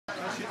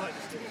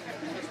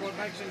That's what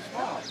makes him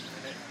smile.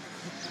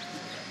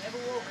 Never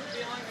walk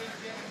behind me,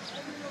 Jim.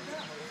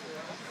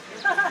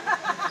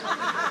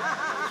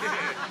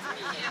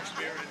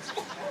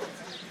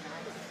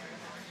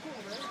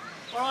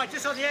 Alright,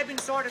 just on the admin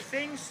side of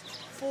things,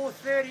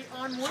 4:30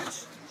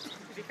 onwards.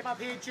 If you come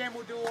up here, Jen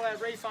will do all our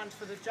refunds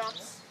for the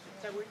jumps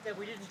that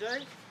we didn't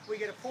do. We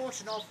get a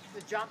portion of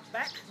the jump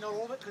back, not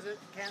all of it, because it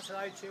counts at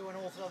O2 and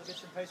all the other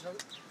bits and pieces of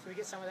it. So we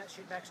get some of that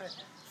shit back. So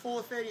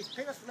 4:30, if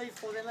people leave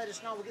before then, let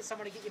us know. We'll get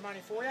someone to get your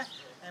money for you,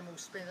 and we'll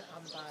spend it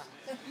on the bar.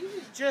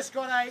 Just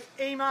got a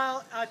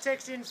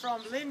text in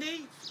from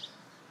Lindy.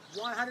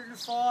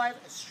 105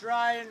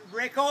 Australian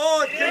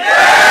record.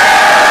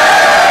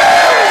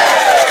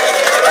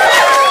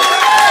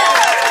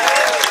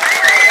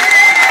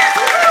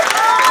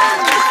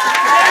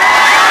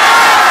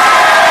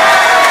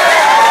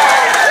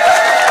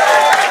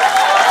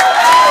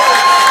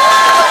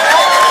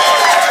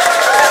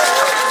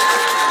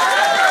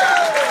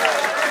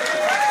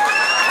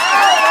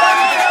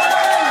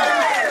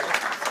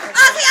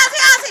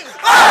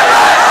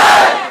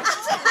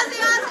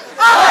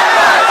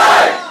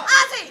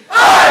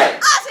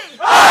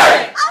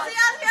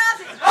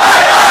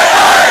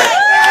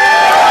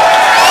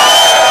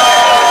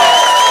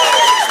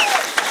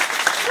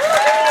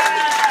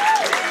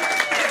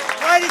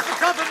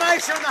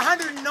 Confirmation on the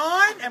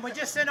 109, and we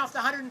just sent off the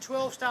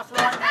 112 stuff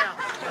right now.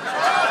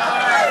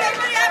 Does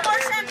anybody have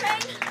more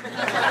champagne?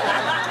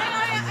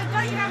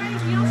 Don't you have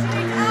anything else you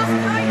need to ask?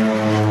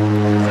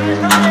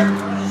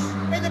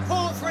 In the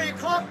pool at 3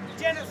 o'clock,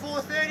 Jen at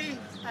 4:30,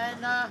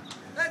 and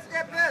Let's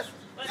get this.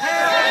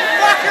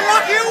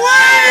 Rocky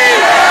away!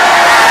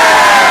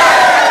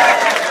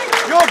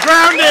 You're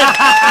grounded.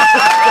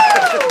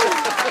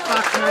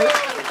 Wait.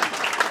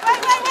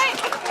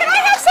 Can I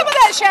have some of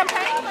that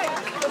champagne?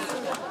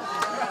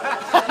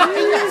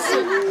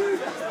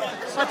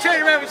 I'll turn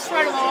you around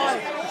straight on the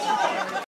line.